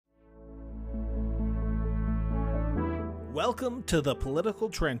Welcome to the Political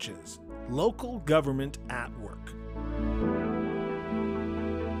Trenches, local government at work.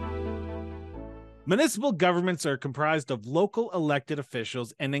 Municipal governments are comprised of local elected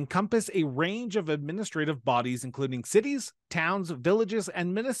officials and encompass a range of administrative bodies, including cities, towns, villages,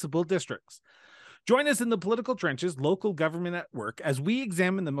 and municipal districts. Join us in the Political Trenches, local government at work, as we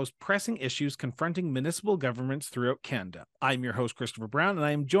examine the most pressing issues confronting municipal governments throughout Canada. I'm your host, Christopher Brown, and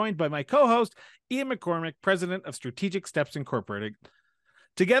I am joined by my co-host, Ian McCormick, president of Strategic Steps Incorporated.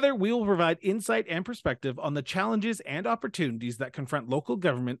 Together, we will provide insight and perspective on the challenges and opportunities that confront local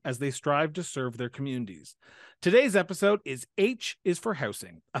government as they strive to serve their communities. Today's episode is H is for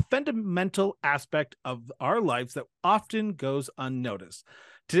housing, a fundamental aspect of our lives that often goes unnoticed.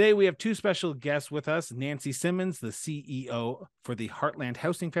 Today, we have two special guests with us, Nancy Simmons, the CEO for the Heartland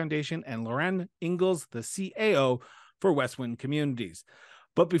Housing Foundation, and Lauren Ingalls, the CAO for Westwind Communities.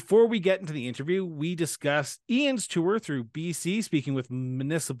 But before we get into the interview, we discuss Ian's tour through BC, speaking with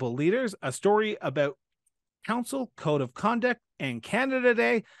municipal leaders, a story about Council Code of Conduct and Canada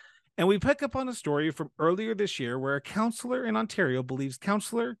Day, and we pick up on a story from earlier this year where a councillor in Ontario believes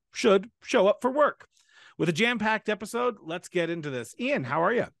councillor should show up for work. With a jam-packed episode, let's get into this. Ian, how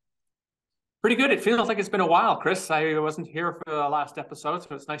are you? Pretty good. It feels like it's been a while, Chris. I wasn't here for the last episode,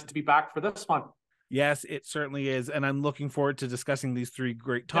 so it's nice to be back for this one. Yes, it certainly is. And I'm looking forward to discussing these three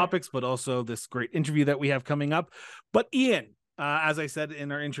great topics, but also this great interview that we have coming up. But Ian, as I said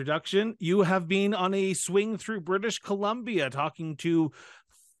in our introduction, you have been on a swing through British Columbia talking to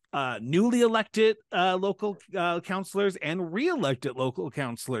newly elected local councillors and re-elected local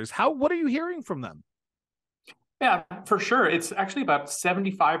councillors. What are you hearing from them? Yeah, for sure. It's actually about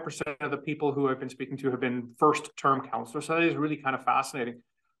 75% of the people who I've been speaking to have been first-term councillors. So that is really kind of fascinating.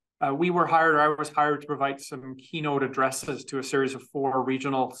 I was hired to provide some keynote addresses to a series of 4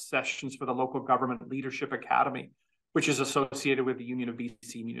 regional sessions for the Local Government Leadership Academy, which is associated with the Union of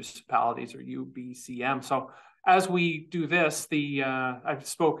BC Municipalities, or UBCM. So as we do this, I've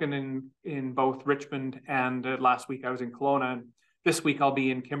spoken in both Richmond and last week I was in Kelowna. And this week I'll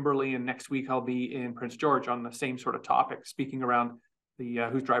be in Kimberley, and next week I'll be in Prince George on the same sort of topic, speaking around the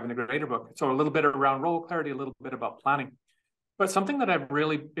Who's Driving the Greater book. So a little bit around role clarity, a little bit about planning. But something that I've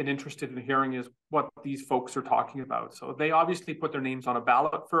really been interested in hearing is what these folks are talking about. So they obviously put their names on a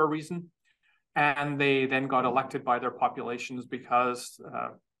ballot for a reason, and they then got elected by their populations because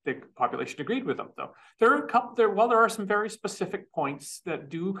the population agreed with them. So there are some very specific points that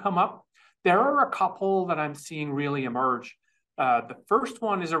do come up. There are a couple that I'm seeing really emerge. The first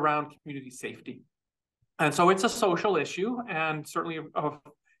one is around community safety. And so it's a social issue and certainly of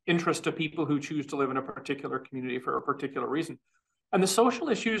interest to people who choose to live in a particular community for a particular reason. And the social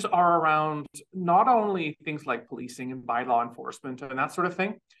issues are around not only things like policing and by law enforcement and that sort of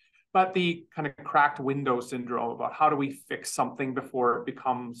thing, but the kind of cracked window syndrome about how do we fix something before it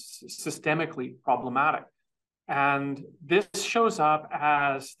becomes systemically problematic. And this shows up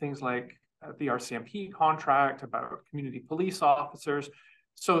as things like the RCMP contract about community police officers.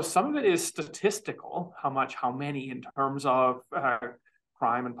 So some of it is statistical, how many in terms of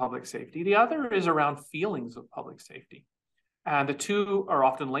crime and public safety. The other is around feelings of public safety. And the two are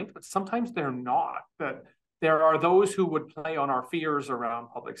often linked, but sometimes they're not. That there are those who would play on our fears around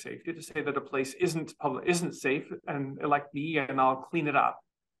public safety to say that a place isn't safe and elect me and I'll clean it up.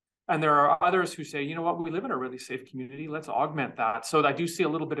 And there are others who say, you know what, we live in a really safe community. Let's augment that. So I do see a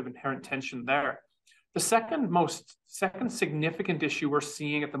little bit of inherent tension there. The second significant issue we're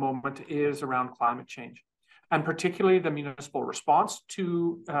seeing at the moment is around climate change, and particularly the municipal response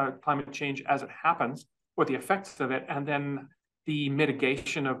to climate change as it happens, or the effects of it, and then the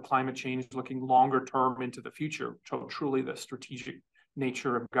mitigation of climate change looking longer term into the future, so truly the strategic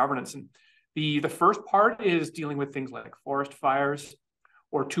nature of governance. And the first part is dealing with things like forest fires,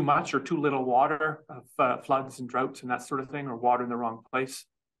 or too much or too little water, of floods and droughts and that sort of thing, or water in the wrong place,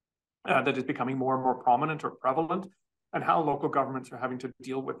 that is becoming more and more prominent or prevalent, and how local governments are having to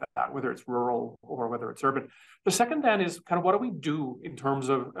deal with that, whether it's rural or whether it's urban. The second then is kind of what do we do in terms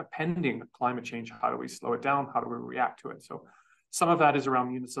of pending climate change? How do we slow it down? How do we react to it? So some of that is around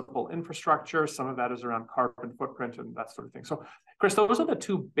municipal infrastructure, some of that is around carbon footprint and that sort of thing. So Chris, those are the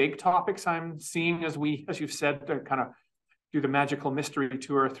two big topics I'm seeing as you've said, kind of do the magical mystery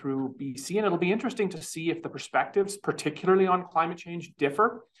tour through BC. And it'll be interesting to see if the perspectives, particularly on climate change,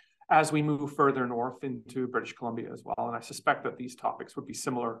 differ as we move further north into British Columbia as well. And I suspect that these topics would be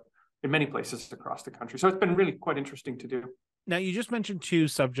similar in many places across the country. So it's been really quite interesting to do. Now, you just mentioned two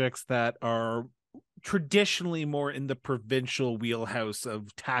subjects that are traditionally more in the provincial wheelhouse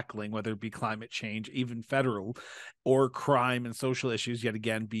of tackling, whether it be climate change, even federal, or crime and social issues, yet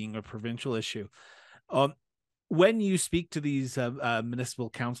again being a provincial issue. when you speak to these municipal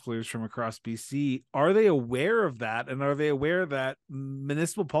councillors from across BC, are they aware of that? And are they aware that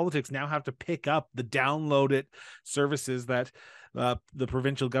municipal politics now have to pick up the downloaded services that the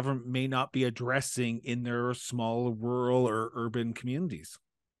provincial government may not be addressing in their small rural or urban communities?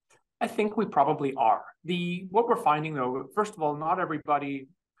 I think we probably are. What we're finding, though, first of all, not everybody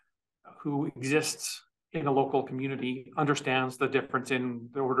who exists in a local community understands the difference in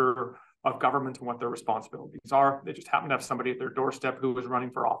the order of government and what their responsibilities are. They just happen to have somebody at their doorstep who is running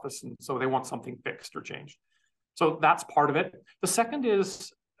for office, and so they want something fixed or changed. So that's part of it. The second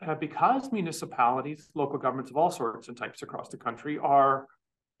is because municipalities, local governments of all sorts and types across the country are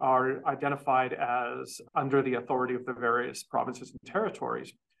identified as under the authority of the various provinces and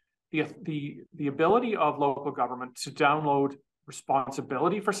territories, the ability of local government to download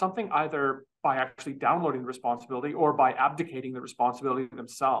responsibility for something, either by actually downloading the responsibility or by abdicating the responsibility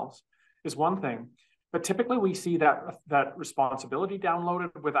themselves, is one thing. But typically we see that responsibility downloaded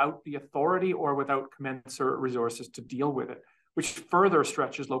without the authority or without commensurate resources to deal with it, which further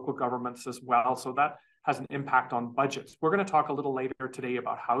stretches local governments as well. So that has an impact on budgets. We're going to talk a little later today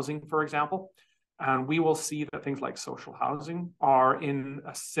about housing, for example, and we will see that things like social housing are in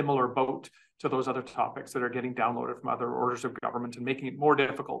a similar boat to those other topics that are getting downloaded from other orders of government and making it more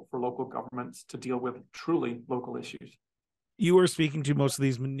difficult for local governments to deal with truly local issues. You are speaking to most of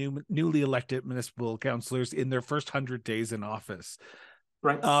these newly elected municipal councillors in their first 100 days in office.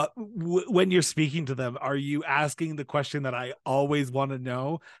 Right. When you're speaking to them, are you asking the question that I always want to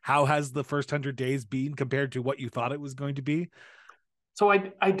know? How has the first 100 days been compared to what you thought it was going to be? So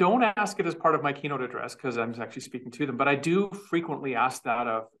I don't ask it as part of my keynote address because I'm actually speaking to them, but I do frequently ask that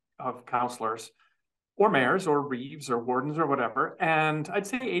of councillors or mayors or reeves or wardens or whatever. And I'd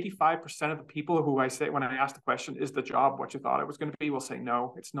say 85% of the people who I say, when I ask the question, is the job what you thought it was going to be, will say,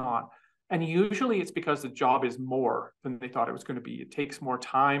 no, it's not. And usually it's because the job is more than they thought it was going to be. It takes more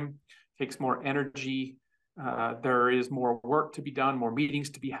time, takes more energy. There is more work to be done, more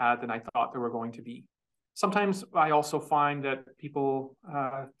meetings to be had than I thought there were going to be. Sometimes I also find that people,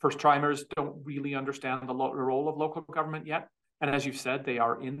 first-timers, don't really understand the role of local government yet. And as you've said, they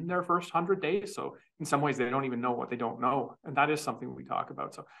are in their first 100 days. So in some ways, they don't even know what they don't know. And that is something we talk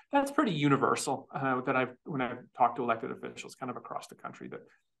about. So that's pretty universal when I've talked to elected officials kind of across the country,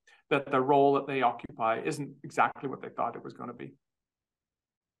 that the role that they occupy isn't exactly what they thought it was going to be.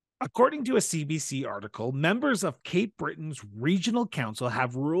 According to a CBC article, members of Cape Breton's Regional Council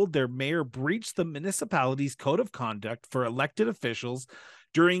have ruled their mayor breached the municipality's code of conduct for elected officials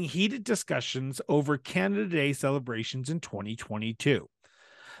during heated discussions over Canada Day celebrations in 2022.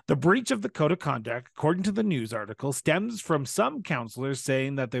 The breach of the code of conduct, according to the news article, stems from some councillors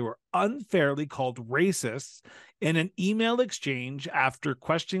saying that they were unfairly called racists in an email exchange after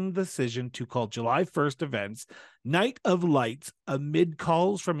questioning the decision to call July 1st events Night of Lights amid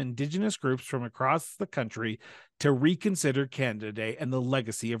calls from Indigenous groups from across the country to reconsider Canada Day and the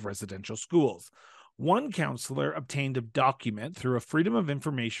legacy of residential schools. One councillor obtained a document through a Freedom of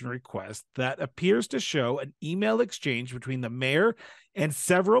Information request that appears to show an email exchange between the mayor and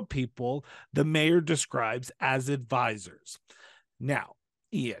several people the mayor describes as advisors. Now,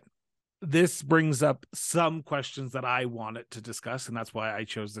 Ian, this brings up some questions that I wanted to discuss, and that's why I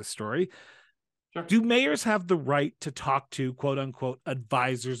chose this story. Sure. Do mayors have the right to talk to quote unquote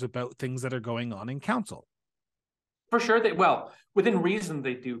advisors about things that are going on in council? For sure. Within reason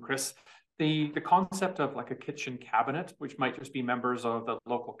they do, Chris. The concept of like a kitchen cabinet, which might just be members of the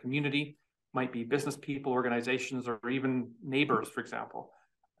local community, might be business people, organizations, or even neighbors, for example,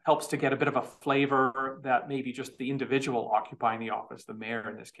 helps to get a bit of a flavor that maybe just the individual occupying the office, the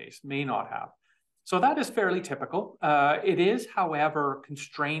mayor in this case, may not have. So that is fairly typical. It is, however,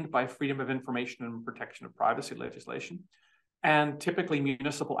 constrained by Freedom of Information and Protection of Privacy legislation, and typically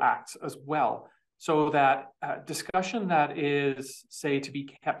municipal acts as well. So that discussion that is, say, to be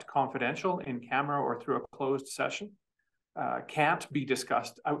kept confidential in camera or through a closed session can't be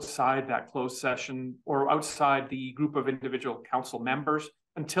discussed outside that closed session or outside the group of individual council members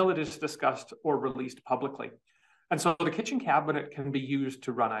until it is discussed or released publicly. And so the kitchen cabinet can be used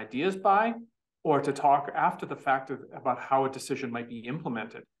to run ideas by or to talk after the fact about how a decision might be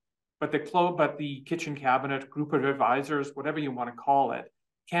implemented. But the kitchen cabinet, group of advisors, whatever you want to call it,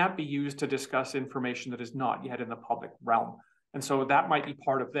 can't be used to discuss information that is not yet in the public realm. And so that might be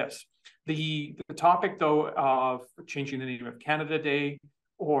part of this. The topic, though, of changing the name of Canada Day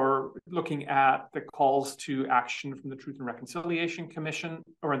or looking at the calls to action from the Truth and Reconciliation Commission,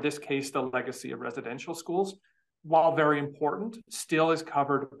 or in this case, the legacy of residential schools, while very important, still is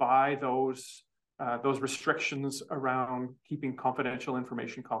covered by those restrictions around keeping confidential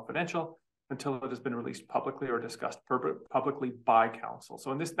information confidential until it has been released publicly or discussed publicly by council.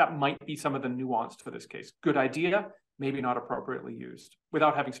 So that might be some of the nuance to this case. Good idea, maybe not appropriately used,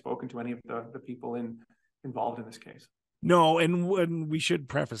 without having spoken to any of the people involved in this case. No, and we should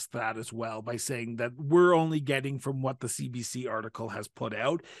preface that as well by saying that we're only getting from what the CBC article has put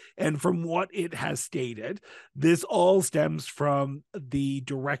out and from what it has stated. This all stems from the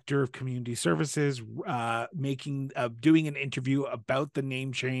director of community services doing an interview about the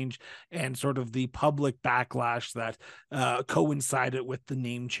name change and sort of the public backlash that coincided with the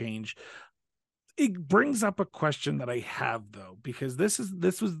name change. It brings up a question that I have, though, because this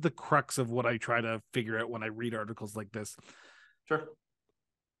was the crux of what I try to figure out when I read articles like this. Sure.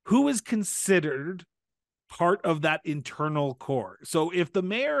 Who is considered part of that internal core? So if the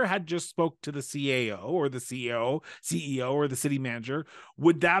mayor had just spoke to the CAO or the CEO or the city manager,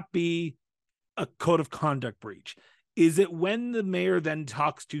 would that be a code of conduct breach? Is it when the mayor then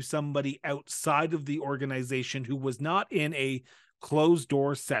talks to somebody outside of the organization who was not in a closed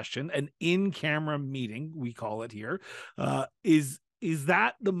door session, an in-camera meeting, we call it here, is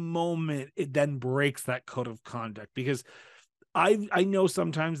that the moment it then breaks that code of conduct? Because I know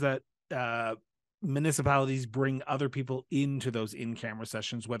sometimes that municipalities bring other people into those in-camera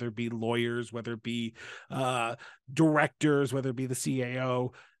sessions, whether it be lawyers, whether it be directors, whether it be the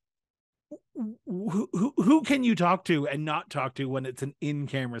CAO. Who can you talk to and not talk to when it's an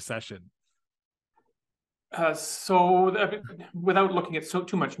in-camera session? Without looking at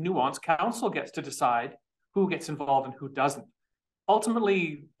too much nuance, council gets to decide who gets involved and who doesn't.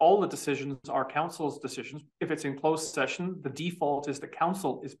 Ultimately, all the decisions are council's decisions. If it's in closed session, the default is that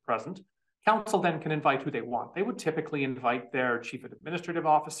council is present. Council then can invite who they want. They would typically invite their chief administrative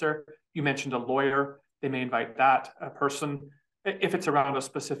officer. You mentioned a lawyer. They may invite that person. If it's around a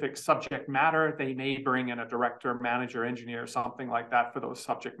specific subject matter, they may bring in a director, manager, engineer, something like that for those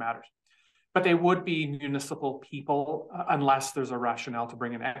subject matters. But they would be municipal people unless there's a rationale to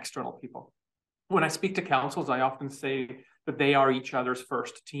bring in external people. When I speak to councils, I often say that they are each other's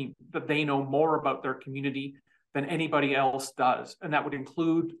first team, that they know more about their community than anybody else does. And that would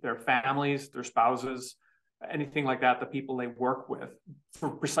include their families, their spouses, anything like that, the people they work with, for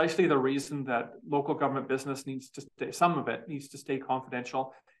precisely the reason that local government business needs to stay, some of it needs to stay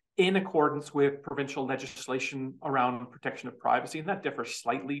confidential, in accordance with provincial legislation around protection of privacy. And that differs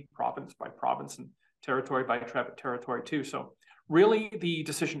slightly province by province and territory by territory too. So really the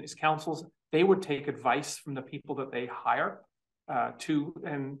decision is council's. They would take advice from the people that they hire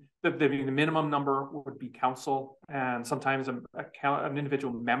and the minimum number would be council. And sometimes an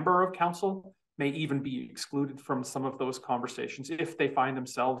individual member of council may even be excluded from some of those conversations if they find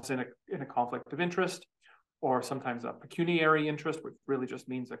themselves in a conflict of interest, or sometimes a pecuniary interest, which really just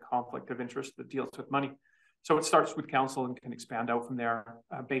means a conflict of interest that deals with money. So it starts with council and can expand out from there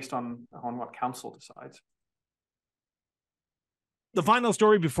based on what council decides. The final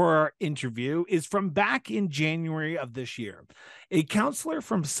story before our interview is from back in January of this year. A councillor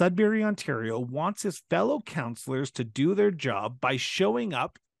from Sudbury, Ontario, wants his fellow councillors to do their job by showing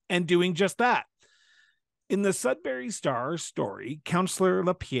up and doing just that. In the Sudbury Star story, Councillor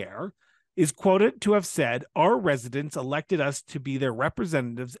Lapierre is quoted to have said, "Our residents elected us to be their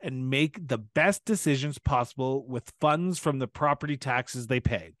representatives and make the best decisions possible with funds from the property taxes they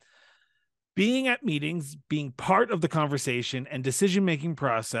pay. Being at meetings, being part of the conversation and decision-making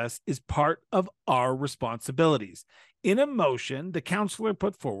process is part of our responsibilities." In a motion, the councillor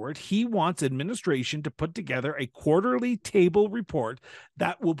put forward, he wants administration to put together a quarterly table report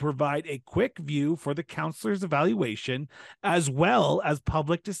that will provide a quick view for the councillor's evaluation, as well as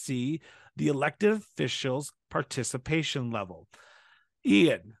public to see the elected officials' participation level.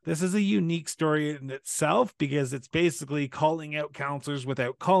 Ian, this is a unique story in itself because it's basically calling out councillors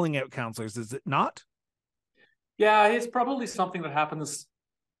without calling out councillors, is it not? Yeah, it's probably something that happens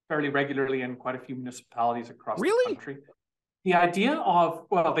fairly regularly in quite a few municipalities across the country. The idea of,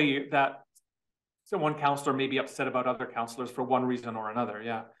 so one councillor may be upset about other councillors for one reason or another,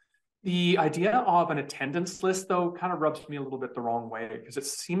 yeah. The idea of an attendance list, though, kind of rubs me a little bit the wrong way because it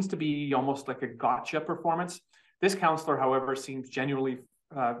seems to be almost like a gotcha performance. This councillor, however, seems genuinely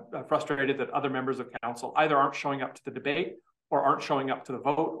frustrated that other members of council either aren't showing up to the debate or aren't showing up to the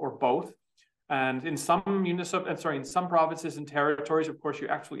vote or both. And in some provinces and territories, of course, you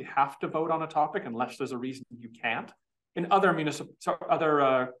actually have to vote on a topic unless there's a reason you can't. In other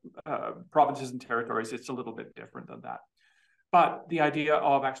provinces and territories, it's a little bit different than that. But the idea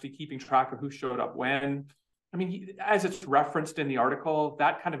of actually keeping track of who showed up when, I mean, as it's referenced in the article,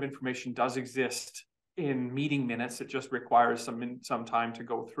 that kind of information does exist in meeting minutes. It just requires some time to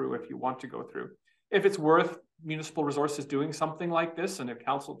go through if you want to go through. If it's worth municipal resources doing something like this, and if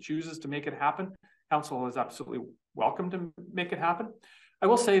council chooses to make it happen, council is absolutely welcome to make it happen. I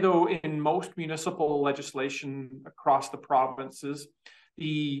will say, though, in most municipal legislation across the provinces,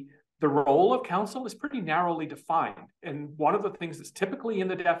 the role of council is pretty narrowly defined. And one of the things that's typically in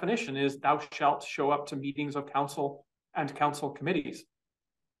the definition is thou shalt show up to meetings of council and council committees.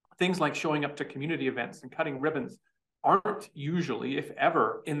 Things like showing up to community events and cutting ribbons aren't usually, if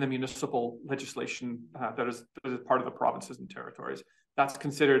ever, in the municipal legislation that is part of the provinces and territories. That's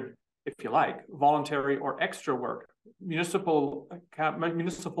considered, if you like, voluntary or extra work. Municipal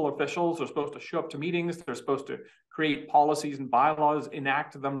officials are supposed to show up to meetings. They're supposed to create policies and bylaws,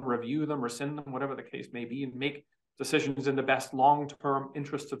 enact them, review them, rescind them, whatever the case may be, and make decisions in the best long-term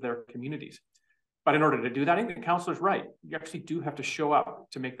interests of their communities. But in order to do that, I think the councillor's right. You actually do have to show up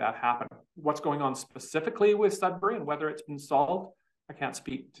to make that happen. What's going on specifically with Sudbury and whether it's been solved, I can't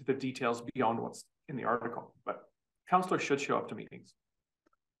speak to the details beyond what's in the article, but councillors should show up to meetings.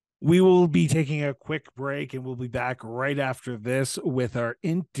 We will be taking a quick break, and we'll be back right after this with our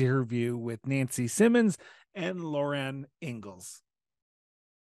interview with Nancy Simmons and Lauren Ingalls.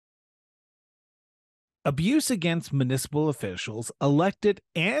 Abuse against municipal officials, elected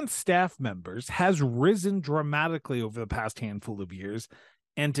and staff members has risen dramatically over the past handful of years,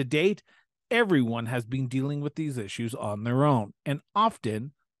 and to date, everyone has been dealing with these issues on their own, and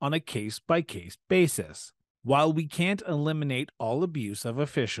often on a case-by-case basis. While we can't eliminate all abuse of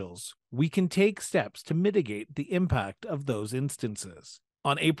officials, we can take steps to mitigate the impact of those instances.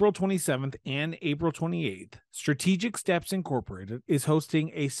 On April 27th and April 28th, Strategic Steps Incorporated is hosting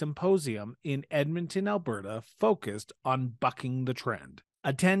a symposium in Edmonton, Alberta, focused on bucking the trend.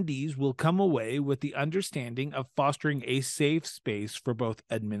 Attendees will come away with the understanding of fostering a safe space for both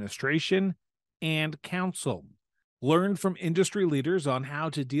administration and council. Learn from industry leaders on how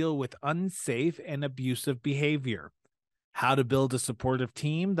to deal with unsafe and abusive behavior, how to build a supportive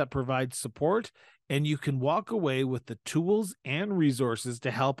team that provides support, and you can walk away with the tools and resources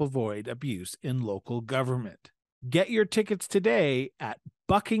to help avoid abuse in local government. Get your tickets today at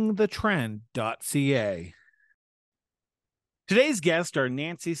buckingthetrend.ca. Today's guests are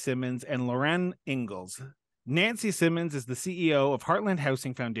Nancy Simmons and Lauren Ingalls. Nancy Simmons is the CEO of Heartland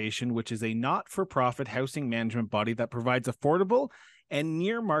Housing Foundation, which is a not-for-profit housing management body that provides affordable and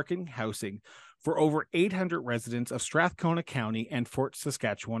near-market housing for over 800 residents of Strathcona County and Fort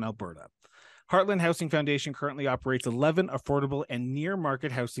Saskatchewan, Alberta. Heartland Housing Foundation currently operates 11 affordable and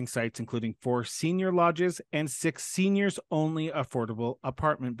near-market housing sites, including 4 senior lodges and 6 seniors-only affordable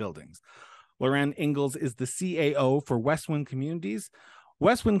apartment buildings. Lauren Ingalls is the CAO for Westwind Communities.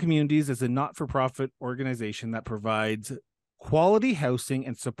 Westwind Communities is a not-for-profit organization that provides quality housing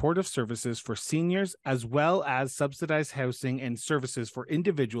and supportive services for seniors, as well as subsidized housing and services for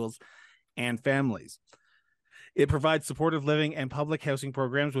individuals and families. It provides supportive living and public housing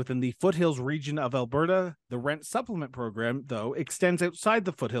programs within the Foothills region of Alberta. The Rent Supplement program, though, extends outside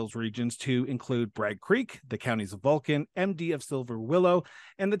the Foothills regions to include Bragg Creek, the counties of Vulcan, MD of Silver Willow,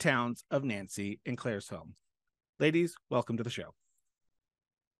 and the towns of Nancy and Claresholm. Ladies, welcome to the show.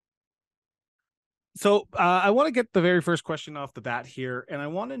 So I want to get the very first question off the bat here, and I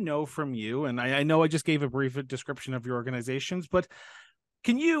want to know from you, and I know I just gave a brief description of your organizations, but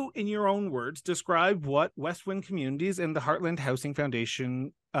can you, in your own words, describe what Westwind Communities and the Heartland Housing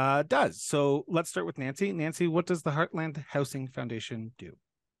Foundation does? So let's start with Nancy. Nancy, what does the Heartland Housing Foundation do?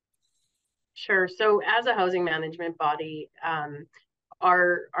 Sure. So as a housing management body,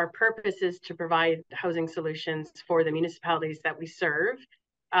 our purpose is to provide housing solutions for the municipalities that we serve.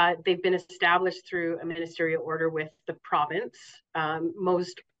 They've been established through a ministerial order with the province.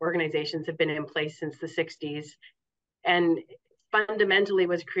 Most organizations have been in place since the 60s, and fundamentally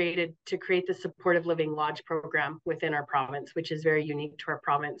was created to create the supportive living lodge program within our province, which is very unique to our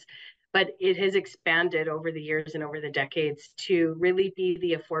province. But it has expanded over the years and over the decades to really be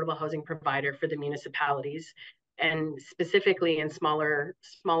the affordable housing provider for the municipalities. And specifically in smaller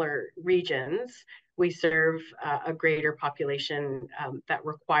regions, we serve a greater population that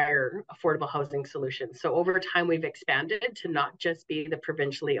require affordable housing solutions. So over time, we've expanded to not just be the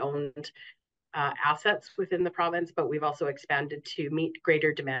provincially owned assets within the province, but we've also expanded to meet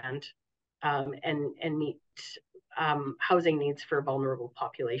greater demand and meet housing needs for vulnerable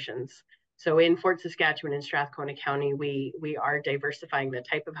populations. So in Fort Saskatchewan and Strathcona County, we are diversifying the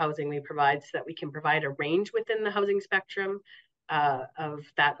type of housing we provide so that we can provide a range within the housing spectrum of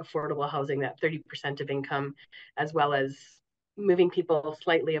that affordable housing, that 30% of income, as well as moving people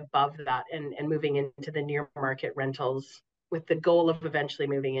slightly above that and moving into the near market rentals with the goal of eventually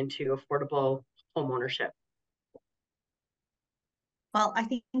moving into affordable home ownership. Well, I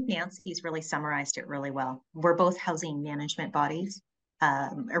think Nancy's really summarized it really well. We're both housing management bodies.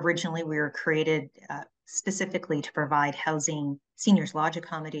 Originally, we were created specifically to provide housing, seniors lodge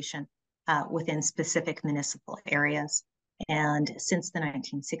accommodation within specific municipal areas. And since the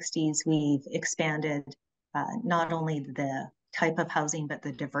 1960s, we've expanded not only the type of housing, but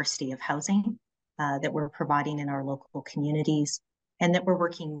the diversity of housing that we're providing in our local communities, and that we're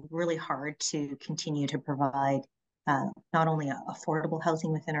working really hard to continue to provide not only affordable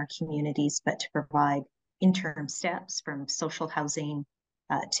housing within our communities, but to provide interim steps from social housing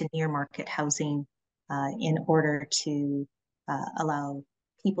to near market housing in order to allow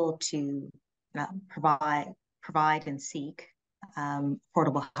people to provide and seek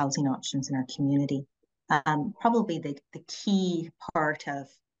affordable housing options in our community. Probably the key part of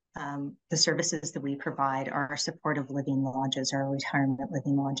the services that we provide are supportive living lodges, our retirement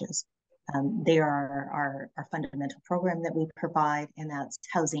living lodges. They are our fundamental program that we provide, and that's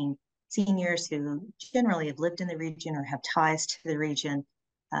housing seniors who generally have lived in the region or have ties to the region,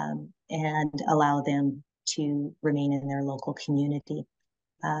 and allow them to remain in their local community.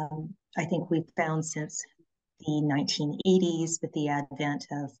 I think we've found since the 1980s, with the advent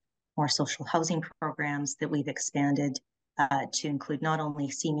of more social housing programs, that we've expanded to include not only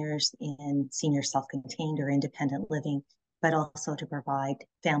seniors in senior self-contained or independent living, but also to provide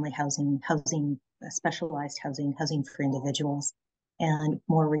family housing, specialized housing for individuals, and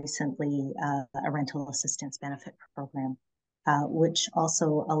more recently, a rental assistance benefit program, which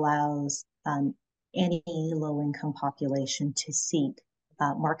also allows any low-income population to seek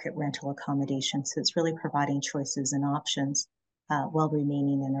market rental accommodation. So it's really providing choices and options while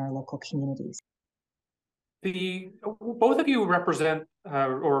remaining in our local communities. Both of you represent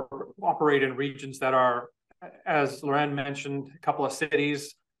or operate in regions that are, as Lorraine mentioned, a couple of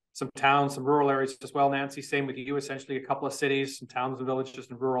cities, some towns, some rural areas as well. Nancy, same with you, essentially a couple of cities, some towns and villages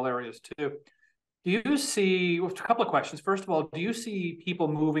and rural areas too. Do you see, a couple of questions. First of all, do you see people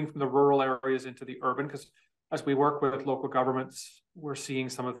moving from the rural areas into the urban? Because as we work with local governments, we're seeing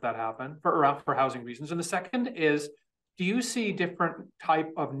some of that happen for housing reasons. And the second is, do you see different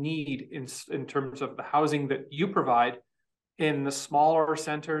type of need in terms of the housing that you provide in the smaller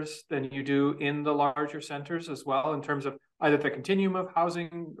centers than you do in the larger centers as well, in terms of either the continuum of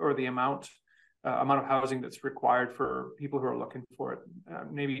housing or the amount of housing that's required for people who are looking for it?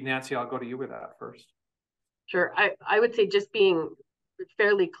 Maybe Nancy, I'll go to you with that first. Sure. I would say, just being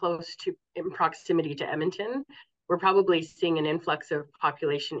fairly close to, in proximity to Edmonton, we're probably seeing an influx of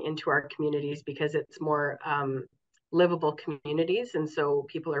population into our communities because it's more livable communities. And so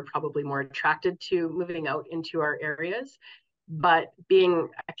people are probably more attracted to moving out into our areas. But being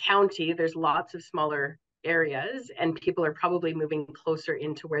a county, there's lots of smaller areas, and people are probably moving closer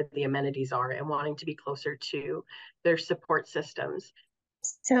into where the amenities are and wanting to be closer to their support systems.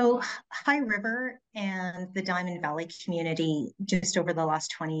 So High River and the Diamond Valley community, just over the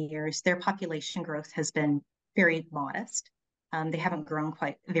last 20 years, their population growth has been very modest. They haven't grown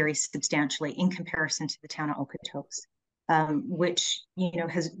quite very substantially in comparison to the town of Okotoks, which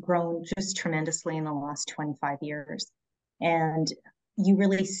has grown just tremendously in the last 25 years. And you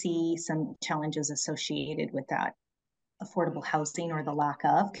really see some challenges associated with that. Affordable housing, or the lack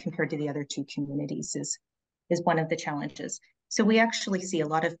of, compared to the other two communities, is one of the challenges. So we actually see a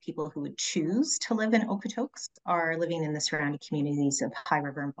lot of people who would choose to live in Okotoks are living in the surrounding communities of High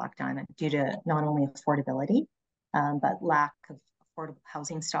River and Black Diamond due to not only affordability, but lack of affordable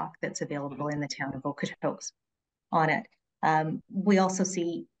housing stock that's available in the town of Okotoks on it. We also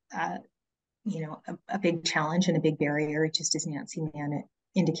see, a big challenge and a big barrier, just as Nancy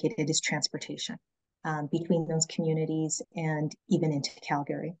indicated, is transportation between those communities and even into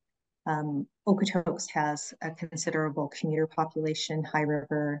Calgary. Okotoks has a considerable commuter population, High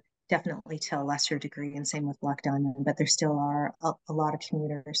River definitely to a lesser degree, and same with Black Diamond, but there still are a lot of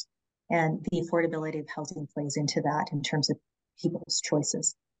commuters. And the affordability of housing plays into that in terms of people's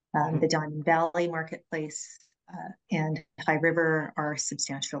choices. The Diamond Valley marketplace and High River are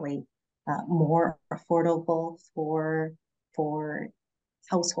substantially more affordable for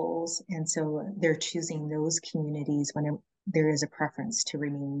households. And so they're choosing those communities when there is a preference to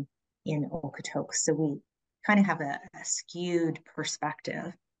remain in Okotoks. So we kind of have a skewed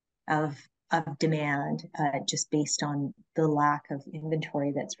perspective of demand just based on the lack of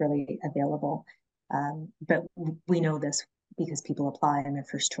inventory that's really available. But we know this because people apply and their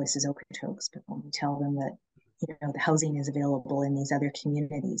first choice is Okotoks. But when we tell them that the housing is available in these other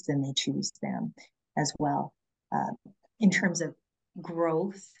communities, then they choose them as well. In terms of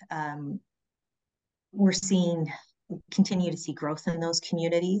growth, we continue to see growth in those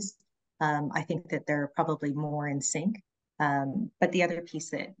communities. I think that they're probably more in sync But the other piece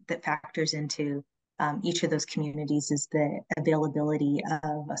that factors into each of those communities is the availability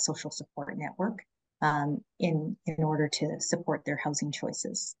of a social support network in order to support their housing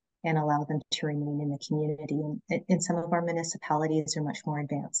choices and allow them to remain in the community. And some of our municipalities are much more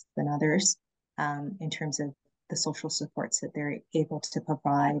advanced than others in terms of the social supports that they're able to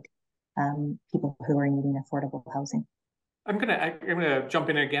provide people who are needing affordable housing. I'm gonna jump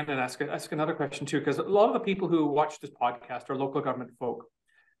in again and ask another question too, because a lot of the people who watch this podcast are local government folk.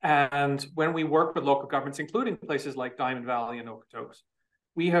 And when we work with local governments, including places like Diamond Valley and Okotoks,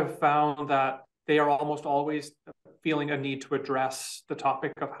 we have found that they are almost always feeling a need to address the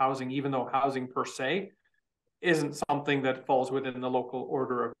topic of housing, even though housing per se isn't something that falls within the local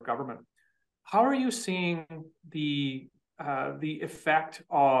order of government. How are you seeing the effect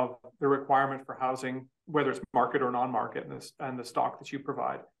of the requirement for housing, whether it's market or non-market, and the stock that you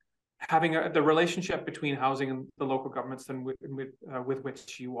provide, having the relationship between housing and the local governments and with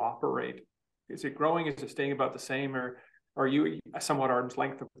which you operate? Is it growing? Is it staying about the same, or are you somewhat arm's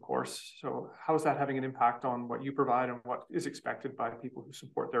length, of course? So how is that having an impact on what you provide and what is expected by people who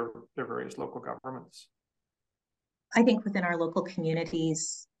support their various local governments? I think within our local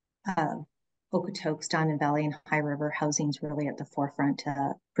communities, Okotoks, Diamond Valley, and High River, housing is really at the forefront,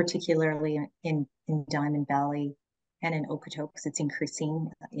 particularly in Diamond Valley and in Okotoks. It's increasing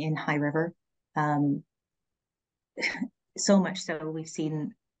in High River. So much so, we've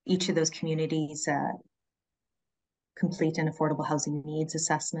seen each of those communities complete an affordable housing needs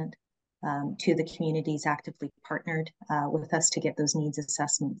assessment. Two of the communities actively partnered with us to get those needs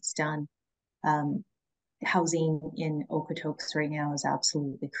assessments done. Housing in Okotoks right now is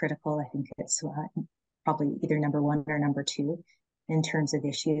absolutely critical. I think it's probably either number one or number two in terms of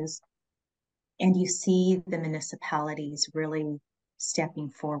issues. And you see the municipalities really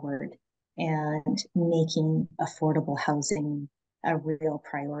stepping forward and making affordable housing a real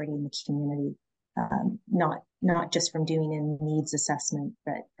priority in the community, not just from doing a needs assessment,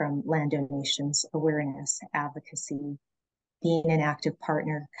 but from land donations, awareness, advocacy, being an active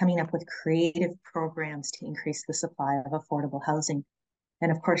partner, coming up with creative programs to increase the supply of affordable housing.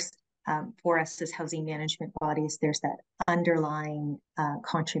 And of course, for us as housing management bodies, there's that underlying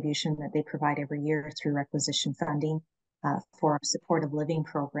contribution that they provide every year through requisition funding for our supportive living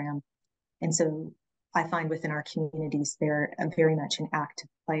program. And so I find within our communities, they're very much an active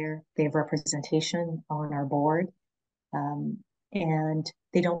player. They have representation on our board, and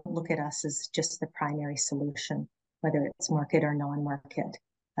they don't look at us as just the primary solution, whether it's market or non-market,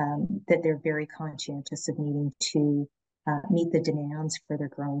 that they're very conscientious of needing to meet the demands for their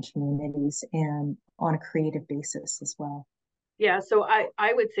growing communities and on a creative basis as well. Yeah, so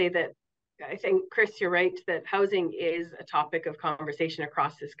I would say that I think, Chris, you're right, that housing is a topic of conversation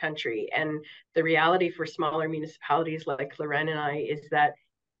across this country. And the reality for smaller municipalities like Loren and I is that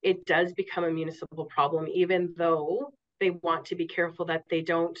it does become a municipal problem, even though they want to be careful that they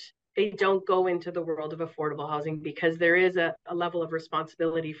don't go into the world of affordable housing, because there is a level of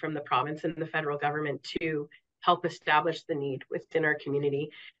responsibility from the province and the federal government to help establish the need within our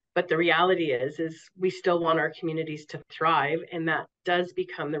community. But the reality is we still want our communities to thrive, and that does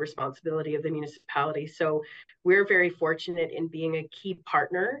become the responsibility of the municipality. So we're very fortunate in being a key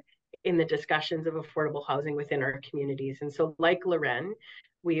partner in the discussions of affordable housing within our communities. And so, like Loren,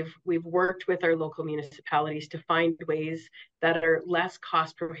 we've worked with our local municipalities to find ways that are less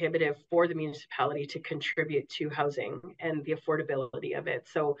cost prohibitive for the municipality to contribute to housing and the affordability of it.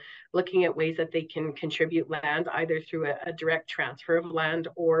 So looking at ways that they can contribute land either through a direct transfer of land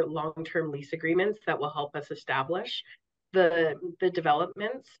or long-term lease agreements that will help us establish the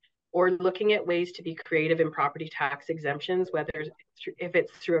developments, or looking at ways to be creative in property tax exemptions, whether if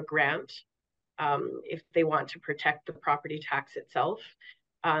it's through a grant, if they want to protect the property tax itself,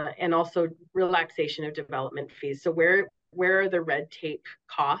 and also relaxation of development fees. So where are the red tape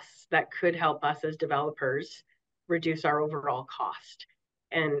costs that could help us as developers reduce our overall cost?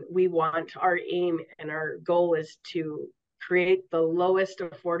 And we want, our aim and our goal is to create the lowest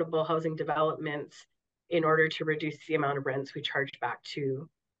affordable housing developments in order to reduce the amount of rents we charge back to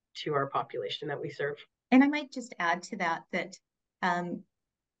our population that we serve. And I might just add to that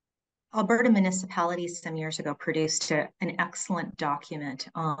Alberta municipalities some years ago produced an excellent document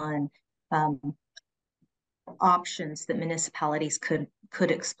on options that municipalities could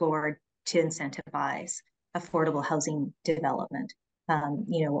explore to incentivize affordable housing development.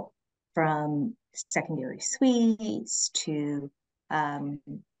 From secondary suites to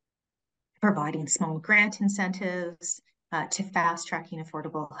providing small grant incentives, to fast-tracking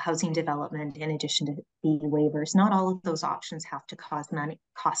affordable housing development in addition to fee waivers. Not all of those options have to cost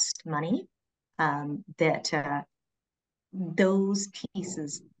money. those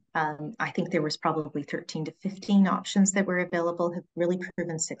pieces, I think there was probably 13 to 15 options that were available, have really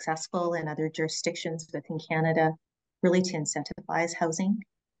proven successful in other jurisdictions within Canada, really to incentivize housing.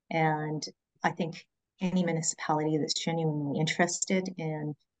 And I think any municipality that's genuinely interested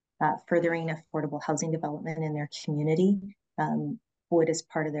in furthering affordable housing development in their community would, as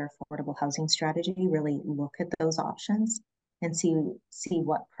part of their affordable housing strategy, really look at those options and see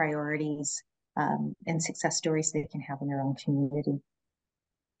what priorities and success stories they can have in their own community.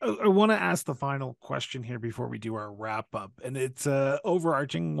 I want to ask the final question here before we do our wrap up, and it's a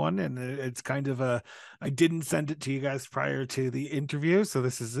overarching one, and it's kind of I didn't send it to you guys prior to the interview, so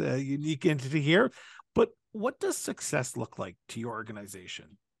this is a unique entity here. But what does success look like to your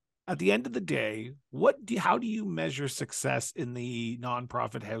organization? At the end of the day, how do you measure success in the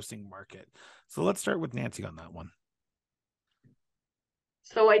nonprofit housing market? So let's start with Nancy on that one.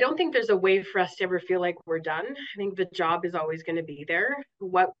 So I don't think there's a way for us to ever feel like we're done. I think the job is always going to be there.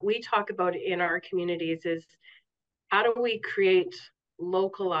 What we talk about in our communities is how do we create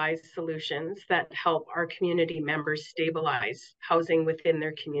localized solutions that help our community members stabilize housing within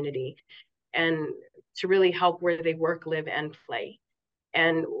their community and to really help where they work, live, and play.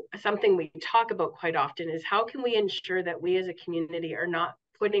 And something we talk about quite often is how can we ensure that we as a community are not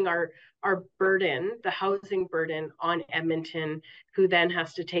putting our burden, the housing burden, on Edmonton, who then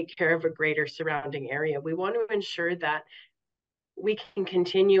has to take care of a greater surrounding area. We want to ensure that we can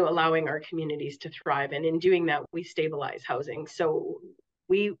continue allowing our communities to thrive. And in doing that, we stabilize housing. So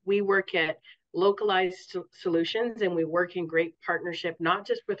we work at localized solutions, and we work in great partnership, not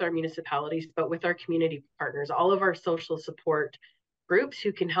just with our municipalities, but with our community partners, all of our social support groups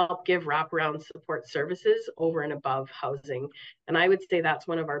who can help give wraparound support services over and above housing. And I would say that's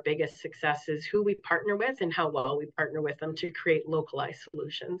one of our biggest successes, who we partner with and how well we partner with them to create localized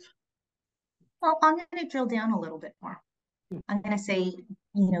solutions. Well, I'm going to drill down a little bit more. I'm going to say,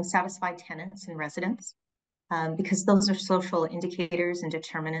 satisfied tenants and residents, because those are social indicators and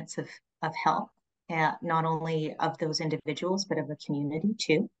determinants of health, not only of those individuals, but of the community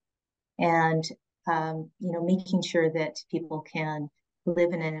too. And, making sure that people can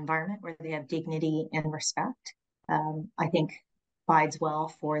live in an environment where they have dignity and respect, I think bodes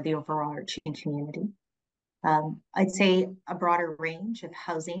well for the overarching community. I'd say a broader range of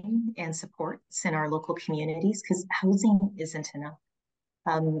housing and supports in our local communities, because housing isn't enough.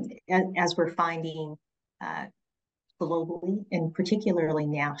 As we're finding globally and particularly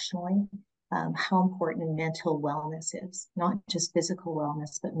nationally, how important mental wellness is, not just physical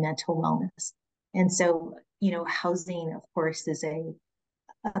wellness, but mental wellness. And so, housing, of course, is a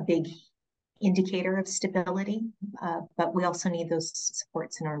big indicator of stability, but we also need those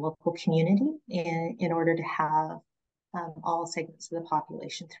supports in our local community in order to have all segments of the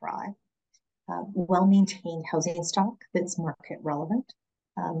population thrive. Well-maintained housing stock that's market relevant.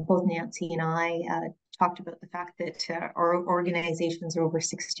 Both Nancy and I talked about the fact that our organizations are over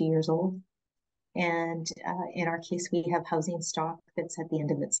 60 years old. And in our case, we have housing stock that's at the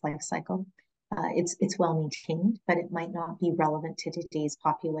end of its life cycle. It's well maintained, but it might not be relevant to today's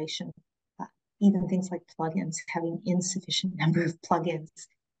population. Even things like plugins, having insufficient number of plugins,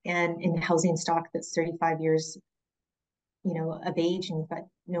 and in housing stock that's 35 years, of age, and you've got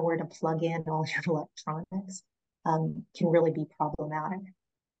nowhere to plug in all your electronics, can really be problematic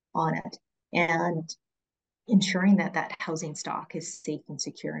on it. And ensuring that housing stock is safe and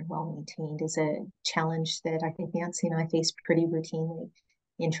secure and well maintained is a challenge that I think Nancy and I face pretty routinely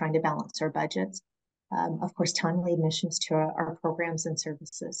in trying to balance our budgets. Of course, timely admissions to our programs and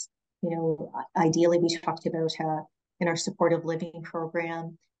services. Ideally, we talked about in our supportive living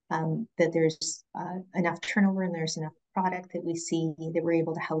program that there's enough turnover and there's enough product that we see that we're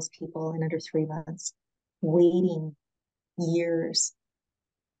able to house people in under 3 months. Waiting years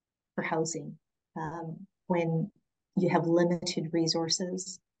for housing when you have limited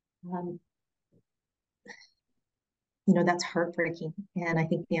resources, that's heartbreaking. And I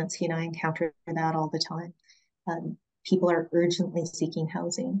think Nancy and I encounter that all the time. People are urgently seeking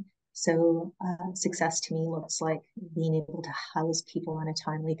housing. So success to me looks like being able to house people on a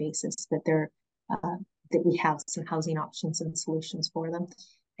timely basis, that we have some housing options and solutions for them.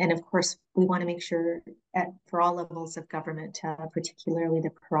 And of course, we want to make sure for all levels of government, particularly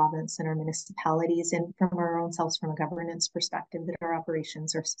the province and our municipalities, and from our own selves from a governance perspective, that our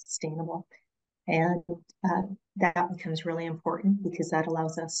operations are sustainable. And that becomes really important because that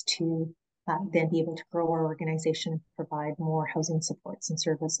allows us to then be able to grow our organization and provide more housing supports and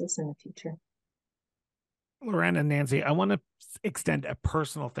services in the future. Loren and Nancy, I want to extend a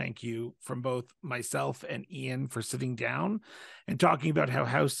personal thank you from both myself and Ian for sitting down and talking about how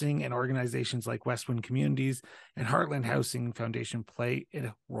housing and organizations like Westwind Communities and Heartland Housing Foundation play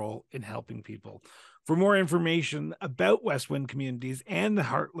a role in helping people. For more information about Westwind Communities and the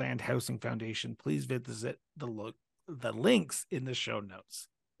Heartland Housing Foundation, please visit the links in the show notes.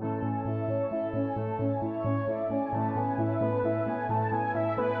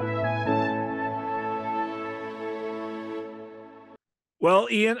 Well,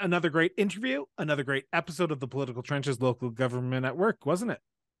 Ian, another great interview, another great episode of the Political Trenches Local Government at Work, wasn't it?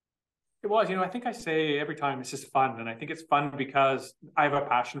 It was. I think I say every time it's just fun. And I think it's fun because I have a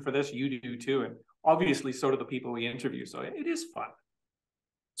passion for this. You do too. And obviously, so do the people we interview. So it is fun.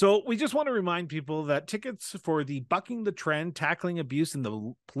 So we just want to remind people that tickets for the Bucking the Trend, Tackling Abuse in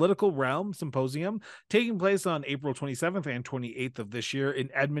the Political Realm Symposium, taking place on April 27th and 28th of this year in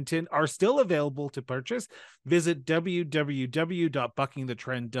Edmonton, are still available to purchase. Visit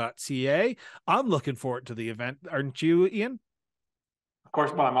www.buckingthetrend.ca. I'm looking forward to the event. Aren't you, Ian? Of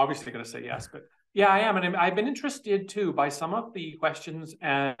course. Well, I'm obviously going to say yes, but yeah, I am. And I've been interested too by some of the questions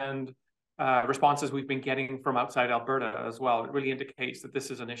and responses we've been getting from outside Alberta as well. It really indicates that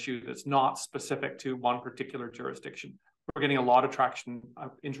this is an issue that's not specific to one particular jurisdiction. We're getting a lot of traction,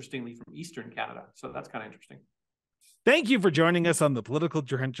 interestingly, from Eastern Canada. So that's kind of interesting. Thank you for joining us on the Political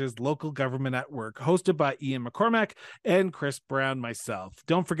Trenches Local Government at Work, hosted by Ian McCormack and Chris Brown, myself.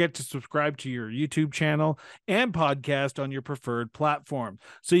 Don't forget to subscribe to your YouTube channel and podcast on your preferred platform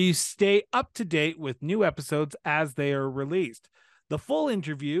so you stay up to date with new episodes as they are released. The full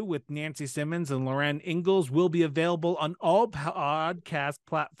interview with Nancy Simmons and Loren Ingalls will be available on all podcast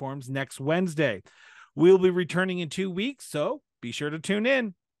platforms next Wednesday. We'll be returning in 2 weeks, so be sure to tune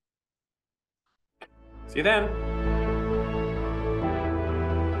in. See you then.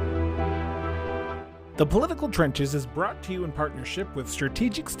 The Political Trenches is brought to you in partnership with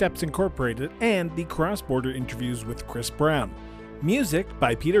Strategic Steps Incorporated and the Cross Border Interviews with Chris Brown. Music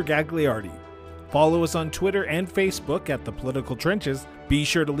by Peter Gagliardi. Follow us on Twitter and Facebook at The Political Trenches. Be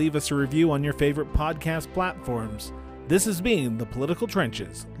sure to leave us a review on your favorite podcast platforms. This has been The Political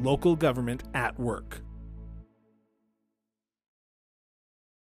Trenches, Local Government at Work.